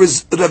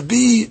 whereas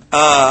Rabbi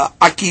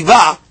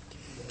Akiva,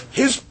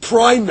 his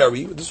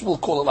primary, this we'll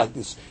call it like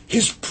this,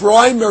 his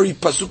primary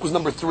pasuk was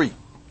number 3,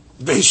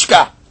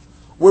 Vehishka.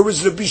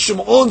 Whereas Rabbi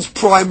Shimon's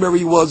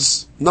primary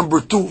was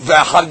number 2,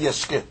 Ve'achar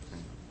Yashkeh.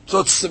 So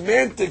it's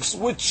semantics,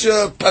 which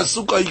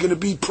pasuk are you going to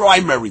be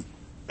primary?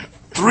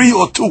 3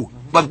 or 2?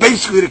 But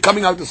basically they're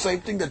coming out the same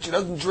thing, that she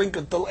doesn't drink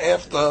until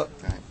after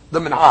the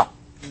minhah.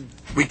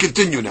 We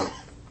continue now.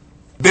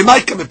 Now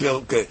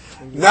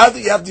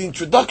that you have the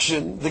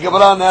introduction, the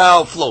Gemara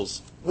now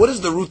flows. What is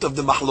the root of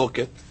the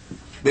mahloket?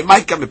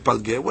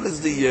 What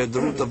is the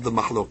root of the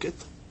mahloket?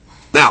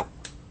 Now,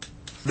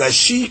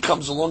 Rashi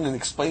comes along and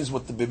explains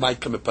what the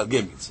B'maika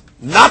Mepalgeh means.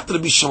 Not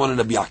Rabbi Shimon and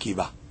Rabbi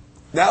Akiva.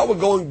 Now we're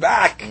going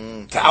back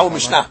to our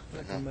Mishnah.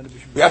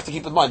 We have to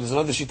keep in mind, there's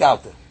another shita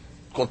out there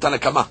called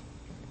Tanakama.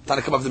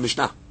 Tanakama of the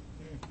Mishnah.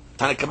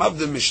 Tanakama of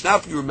the Mishnah,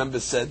 if you remember,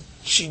 said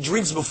she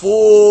drinks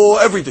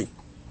before everything.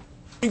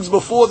 Drinks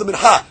before the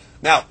Minha.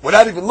 Now,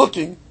 without even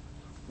looking,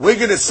 we're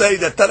going to say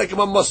that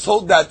Tanakama must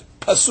hold that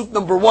pasuk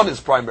number 1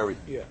 is primary.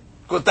 Yeah.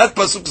 Because that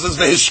pasuk says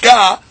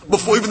Vehishka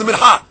before even the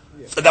Minha.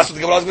 So that's what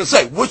the Gemara is going to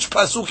say. Which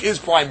pasuk is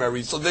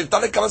primary? So the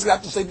Tanakh is going to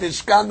have to say the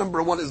Ishkan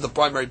number 1 is the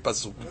primary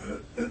pasuk.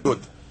 Good.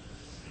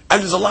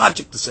 And there's a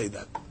logic to say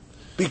that.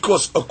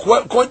 Because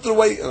according to the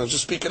way, and I'll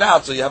just speak it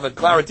out so you have a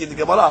clarity in the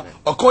Gemara,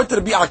 according to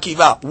the Rabbi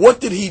Akiva, what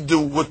did he do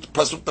with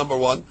pasuk number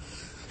 1?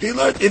 He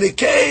learned in a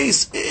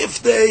case,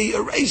 if they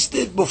erased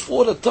it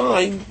before the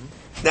time,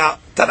 now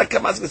Tanakh is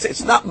going to say,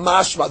 it's not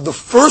mashma. The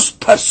first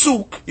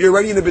pasuk, you're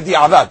already in the B'di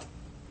Avad.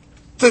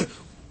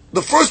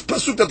 The first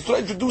pasuk that the Torah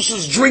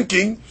introduces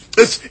drinking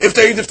is if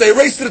they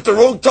erased it at the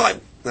wrong time.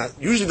 Now,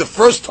 usually the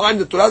first time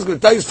the Torah is going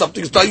to tell you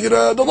something is telling you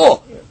the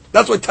law.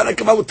 That's why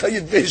Tanakh will tell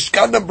you the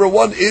Ishkan number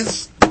 1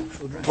 is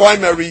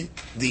primary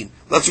din.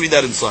 Let's read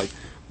that inside.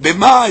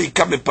 B'mai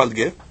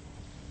kamepalge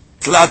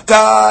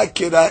tlata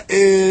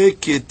kira'e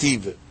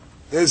ketiv.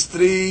 There's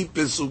 3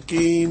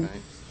 pesukim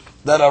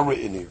that are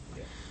written here.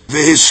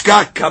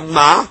 V'hishka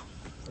kama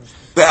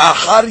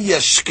ve'achar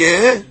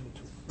yashke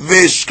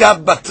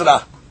ve'hishka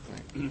batra.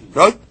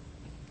 Right?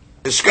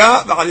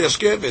 Ishka, v'achar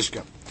yashke,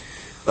 ve'ishka.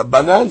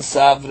 Rabbanan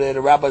savre, the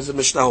rabbis of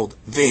Mishnah hold.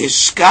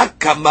 Ve'ishka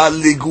kama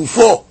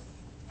ligufo.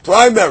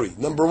 Primary.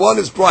 Number 1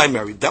 is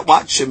primary. That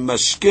what?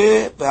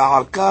 Shemashke,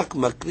 ve'arkak,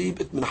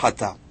 makrib, et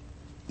minchata.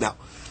 Now,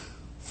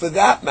 for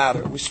that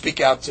matter, we speak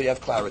out so you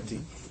have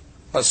clarity.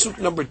 Pasuk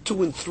number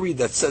 2 and 3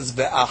 that says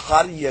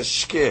ve'achar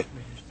yashke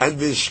and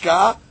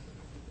ve'ishka,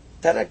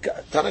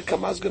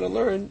 Tanakama is going to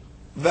learn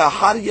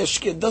ve'achar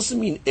yashke doesn't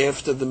mean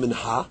after the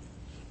minha.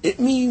 It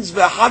means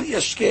v'achar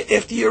yashke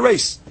after you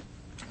erase.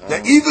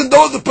 Now, even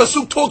though the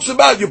pasuk talks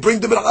about you bring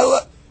the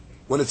minha,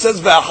 when it says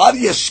v'achar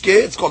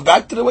yashke, it's going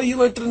back to the way you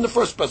learned it in the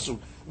first pasuk.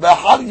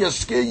 V'achar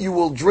yashke, you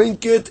will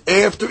drink it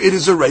after it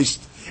is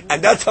erased,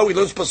 and that's how he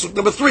learns pasuk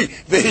number 3.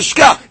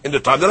 V'hishka, in the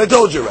time that I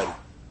told you already.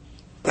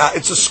 Now,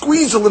 it's a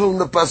squeeze a little in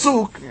the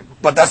pasuk,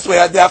 but that's the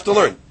way they have to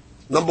learn.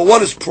 Number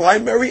 1 is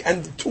primary,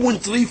 and 2 and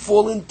 3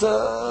 fall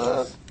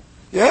into,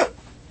 yeah?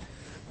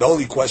 The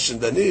only question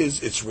then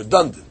is, it's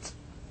redundant.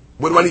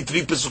 What do I need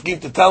 3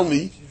 pesukim to tell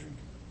me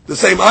the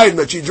same item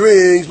that she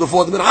drinks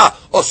before the minha?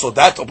 Oh, so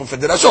that's open for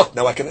derashot.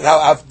 Now I can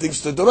now have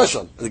things to doresh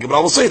on. And the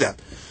Gemara will say that.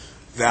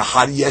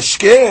 Ve'achar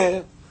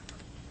yashke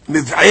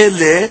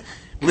miv'ele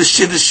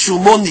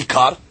l'shirishumon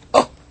nikar.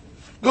 Oh,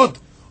 good.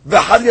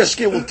 Ve'achar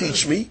yashke will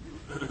teach me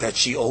that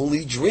she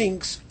only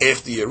drinks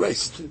after you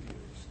erased.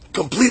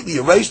 Completely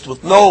erased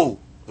with no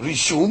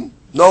rishum,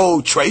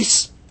 no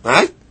trace.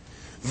 Right?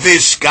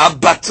 Vishka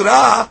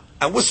batra.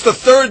 And what's the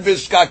third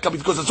vishka coming?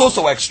 Because it's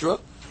also extra.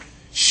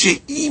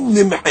 She'im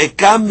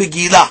nim'eka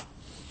megillah.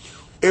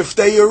 If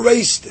they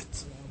erased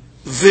it,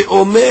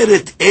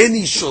 ve'omeret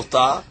any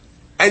Sotah,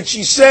 and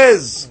she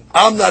says,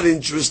 I'm not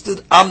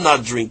interested, I'm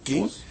not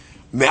drinking,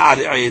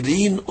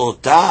 me'ar'irin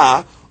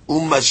ota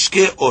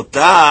umashke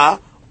ota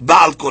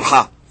ba'al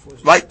korha.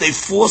 Right? They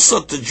force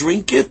her to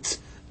drink it,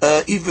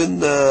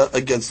 even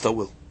against her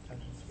will.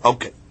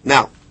 Okay.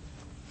 Now,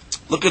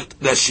 look at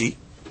Rashi.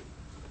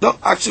 No,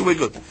 actually we're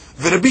good.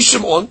 Rabbi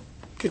Shimon,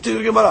 Continue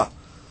the Gemara.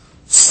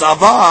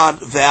 Savar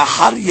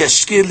ve'achar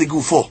yashke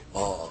ligufo.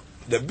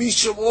 The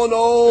Shimon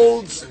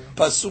holds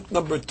pasuk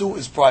number 2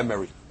 is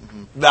primary.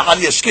 Ve'achar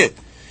yashke.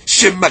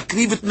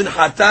 Shemakrivet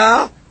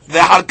minchata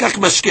ve'achar kach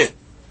mashke.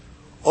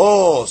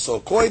 Oh, so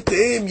according to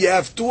him, you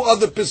have 2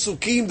 other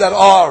pesukim that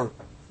are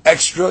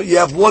extra. You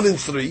have 1 and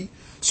 3.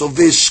 So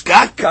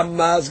Vishka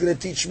Kama is going to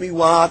teach me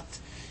what?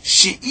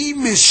 She'i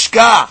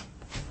mishka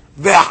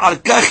ve'achar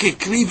kach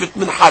ekrivet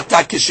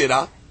minchata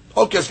keshera.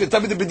 Okay, it's going to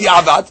tell me the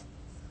b'di'avad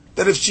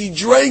that if she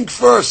drank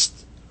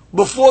first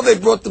before they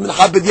brought the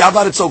mincha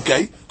b'di'avad, it's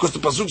okay because the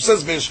pasuk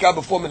says ve'ishka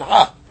before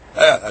mincha.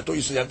 I thought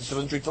you said you have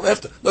to drink till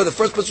after. No, the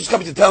first pasuk is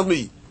coming to tell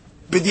me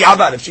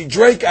b'di'avad. If she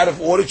drank out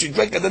of order, she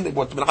drank and then they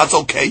brought the mincha, it's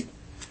okay.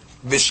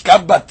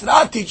 Vishka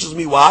Batra teaches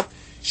me what?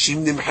 She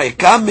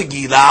nimcheka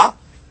megillah,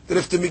 that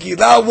if the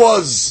megillah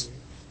was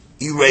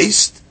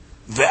erased,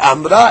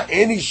 ve'amra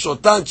eni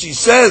shotan, she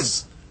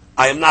says,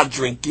 I am not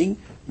drinking,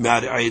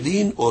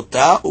 me'ar'ilin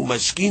ota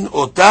umashkin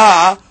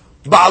ota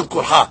ba'al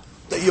korha,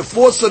 that you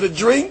force her to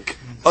drink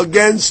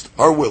against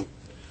her will.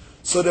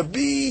 So to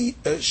be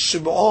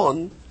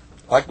Shimon,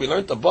 like we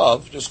learned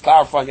above, just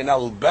clarifying it now a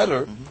little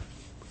better,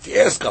 if you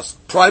ask us,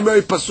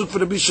 primary pasuk for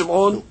the be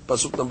Shimon,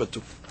 pasuk number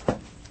 2.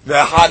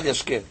 Ve'achar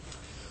yashken.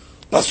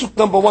 Pasuk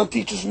number 1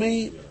 teaches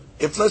me,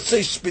 if let's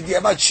say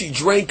she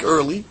drank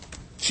early,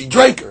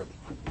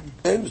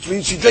 and which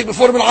means she drank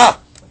before the mincha,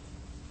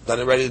 then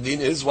already the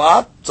din is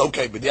what? It's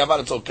okay,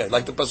 b'diavad it's okay.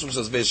 Like the pasuk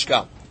says,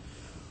 ve'ishka.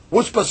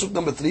 Which pasuk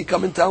number 3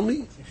 come and tell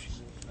me?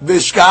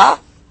 Ve'ishka.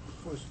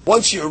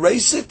 Once you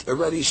erase it,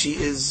 already she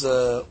is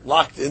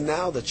locked in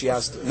now that she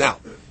has to. Now,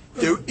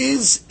 there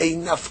is a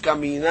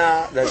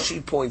nafkamina that she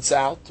points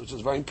out, which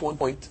is a very important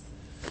point,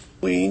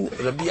 between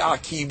Rabbi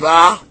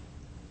Akiva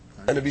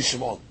and Rabbi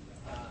Shimon.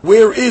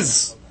 Where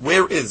is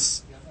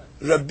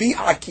Rabbi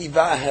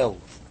Akiva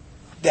held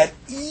that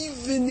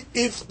even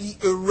if the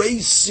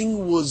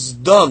erasing was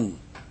done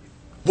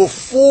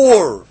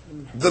before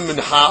the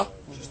mincha,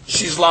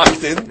 she's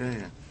locked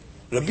in.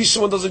 Rabbi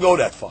Shimon doesn't go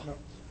that far.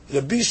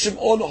 Rabbi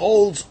Shimon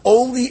holds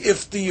only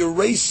if the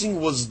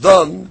erasing was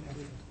done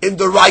in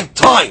the right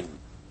time,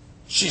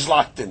 she's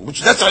locked in.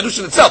 Which that's Hadush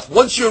in itself.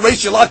 Once you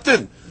erase, you're locked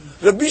in.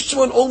 Rabbi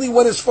Shimon only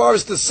went as far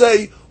as to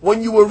say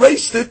when you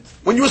erased it,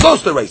 when you were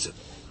supposed to erase it.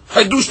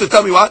 Hadush to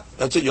tell me what?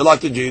 That's it. You're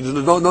locked in.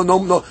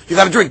 No. You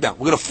got to drink now.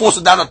 We're going to force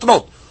it down our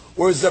throat.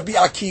 Whereas Rabbi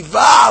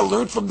Akiva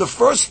learned from the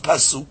first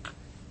pasuk.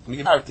 Let me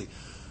give clarity.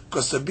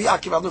 Because Rabbi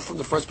Akiva learned from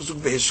the first pasuk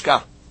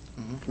v'hishka.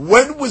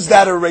 When was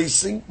that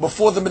erasing?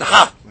 Before the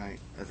mincha. Right.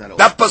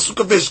 That pasuk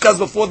of v'hishka is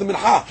before the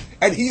mincha.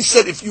 And he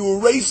said if you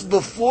erase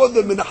before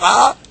the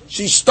mincha,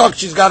 she's stuck.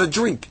 She's got to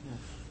drink.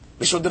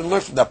 Rabbi Shimon didn't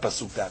learn from that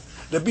pasuk that.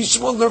 Rabbi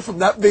Shimon learned from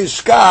that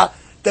v'hishka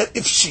that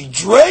if she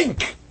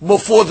drank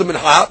before the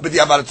mincha,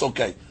 b'diavad it's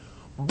okay.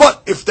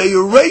 But if they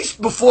erased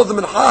before the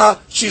mincha,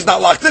 she's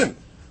not locked in.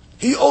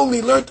 He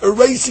only learned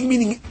erasing,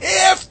 meaning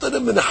after the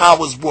mincha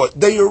was brought.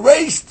 They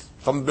erased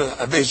from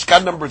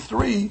v'hishka number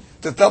 3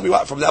 to tell me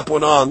what, from that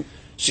point on,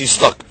 she's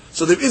stuck.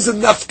 So there is a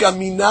nafka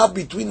mina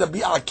between Rabbi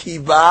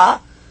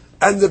Akiva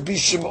and Rabbi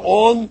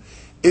Shimon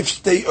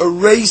if they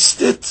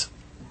erased it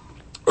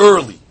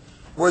early.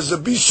 Whereas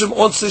Rabbi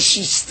Shimon says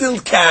she still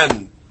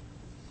can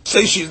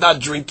say she's not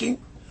drinking,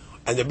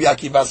 and Rabbi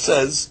Akiva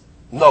says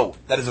no.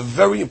 That is a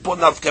very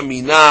important nafka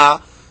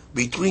mina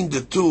between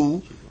the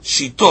two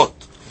shitot.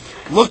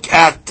 Look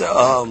at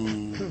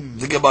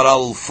the Gemara a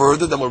little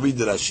further, then we'll read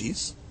the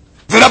Rashis.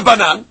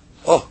 V'Rabbanan.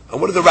 Oh, and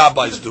what do the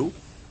rabbis do?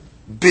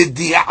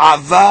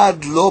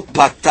 B'di'avad lo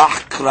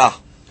patach kra.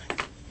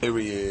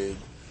 Period.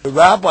 The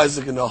rabbis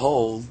are going to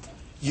hold,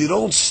 you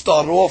don't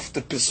start off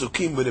the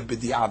pesukim with a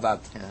b'di'avad.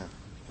 Yeah.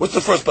 What's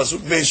the first pasuk?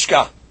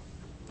 Ve'ishka.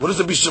 What does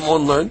the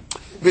Bishimon learn?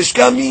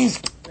 Ve'ishka means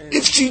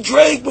if she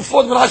drank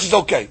before the mincha, she's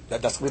okay.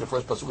 That's going to be the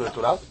first pasuk we're going to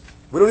throw out.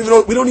 We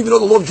don't even know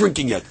the law of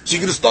drinking yet. So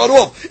you're going to start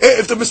off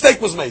if the mistake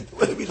was made.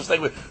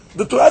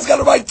 The Torah's got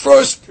to write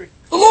first the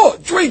law,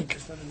 drink.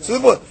 So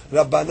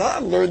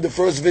Rabbanan learned the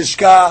first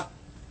Vishka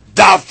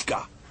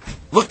Davka.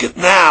 Look at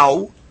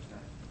now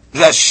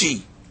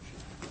Rashi.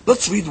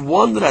 Let's read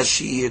one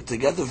Rashi here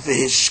together.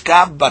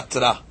 Vishka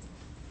Batra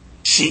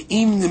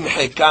She'im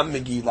Nimcheka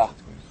Megillah.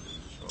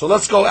 So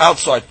let's go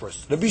outside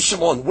first. Rabbi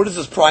Shimon, what is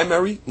his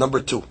primary?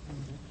 Number 2.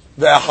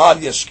 Ve'achar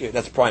yashke.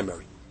 That's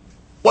primary.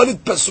 What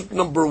did pasuk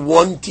number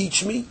 1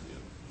 teach me?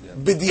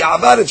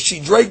 B'di'avad, if she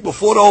drank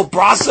before the whole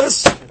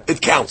process, it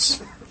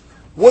counts.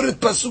 What did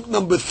pasuk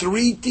number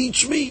 3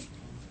 teach me?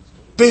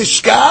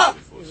 Bishka,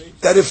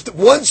 that if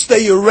once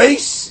they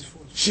erase,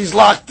 she's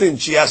locked in,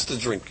 she has to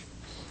drink.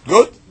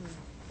 Good?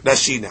 That's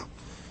she now.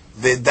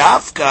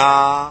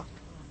 V'davka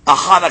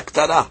achar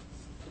aktara.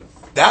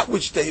 That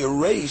which they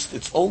erased,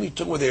 it's only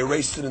time where they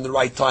erased it in the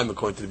right time,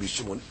 according to the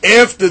Bishimon.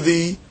 After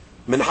the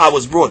mincha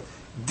was brought.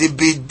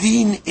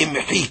 Dibidin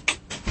imhik.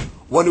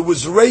 When it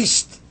was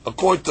erased,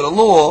 according to the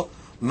law,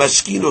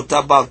 mashkin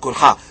tabal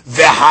kurha.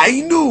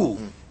 V'hainu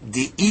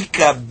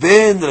diika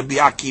ben Rabbi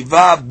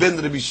Akiva ben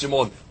Rabbi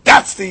Shimon.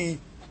 That's the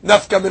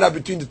nafkamina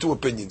between the two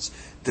opinions.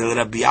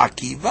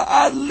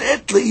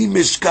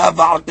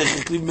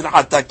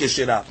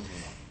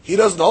 He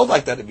doesn't hold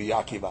like that, Rabbi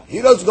Akiva.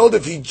 He doesn't know that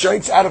if he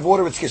drinks out of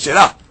water, it's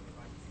kesherah.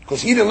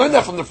 Because he didn't learn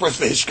that from the first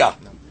Vehishka.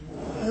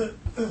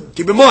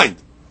 Keep in mind,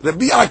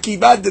 Rabbi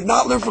Akiva did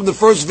not learn from the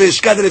first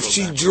Vehishka that if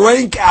she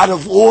drank out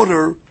of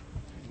water,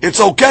 it's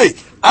okay.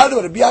 I don't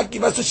know, Rabbi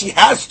Akiva says she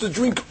has to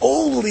drink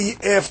only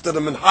after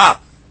the minha.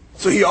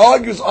 So he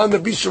argues on the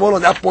Bishimon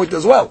on that point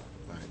as well.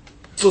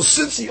 So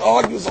since he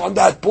argues on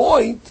that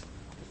point,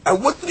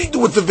 and what did he do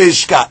with the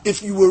Vehishka?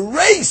 If you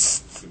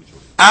erased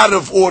out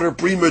of order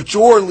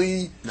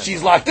prematurely,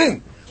 she's locked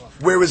in.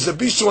 Whereas the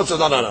Bishimon says,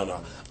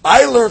 no.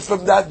 I learned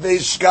from that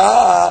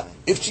Veshka,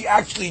 if she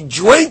actually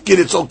drank it,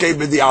 it's okay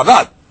with the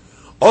Avad.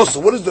 Also,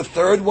 what does the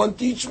third one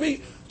teach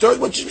me? Third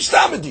one teach me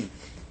Stamadi.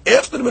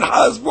 After the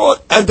Minha is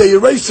brought and they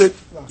erase it,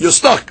 you're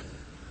stuck.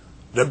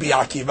 Rabbi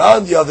Akiva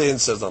on the other hand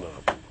says, no.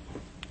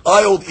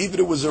 I hold even if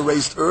it was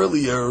erased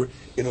earlier,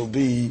 it'll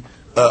be,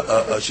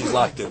 she's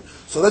locked in.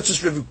 So let's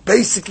just review.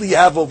 Basically you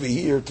have over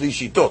here three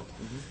shitot.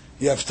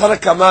 You have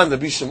Tanakaman,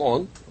 Rabbi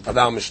Shimon, of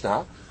our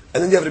Mishnah,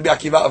 and then you have Rabbi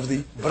Akiva of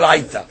the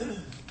Braita.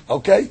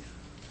 Okay?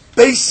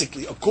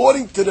 Basically,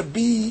 according to the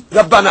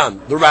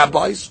Rabbanan, the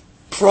rabbis,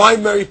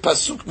 primary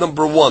pasuk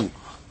number 1.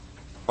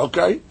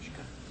 Okay?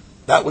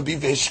 That would be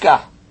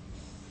Veshka.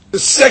 The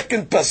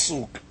second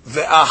pasuk,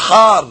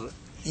 Ve'ahar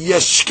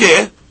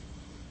Yeshke,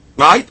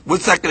 right?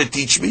 What's that going to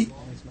teach me?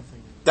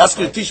 That's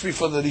going to teach me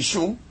for the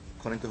Rishum,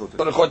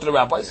 but according to the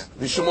rabbis,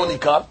 Rishum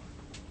Onikar.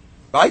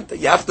 Right?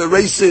 You have to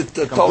erase it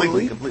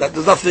totally. That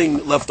there's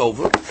nothing left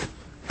over.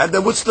 And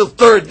then what's the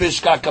third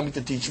Vishka coming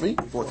to teach me?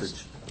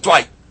 Portage. That's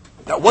right.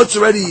 Now once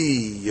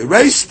already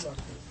erased,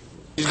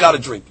 he's got to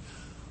drink.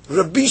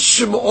 Rabbi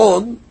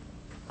Shimon,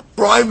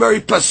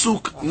 primary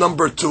pasuk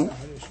number 2,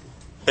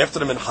 after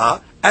the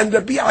Minha, and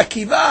Rabbi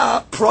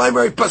Akiva,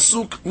 primary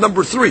pasuk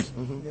number 3.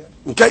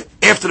 Okay?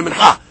 After the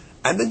Minha.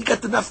 And then you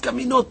got the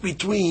nafkaminot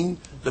between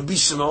Rabbi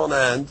Shimon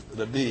and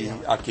Rabbi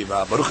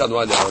Akiva. Baruch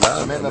Adonai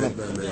Le'olam.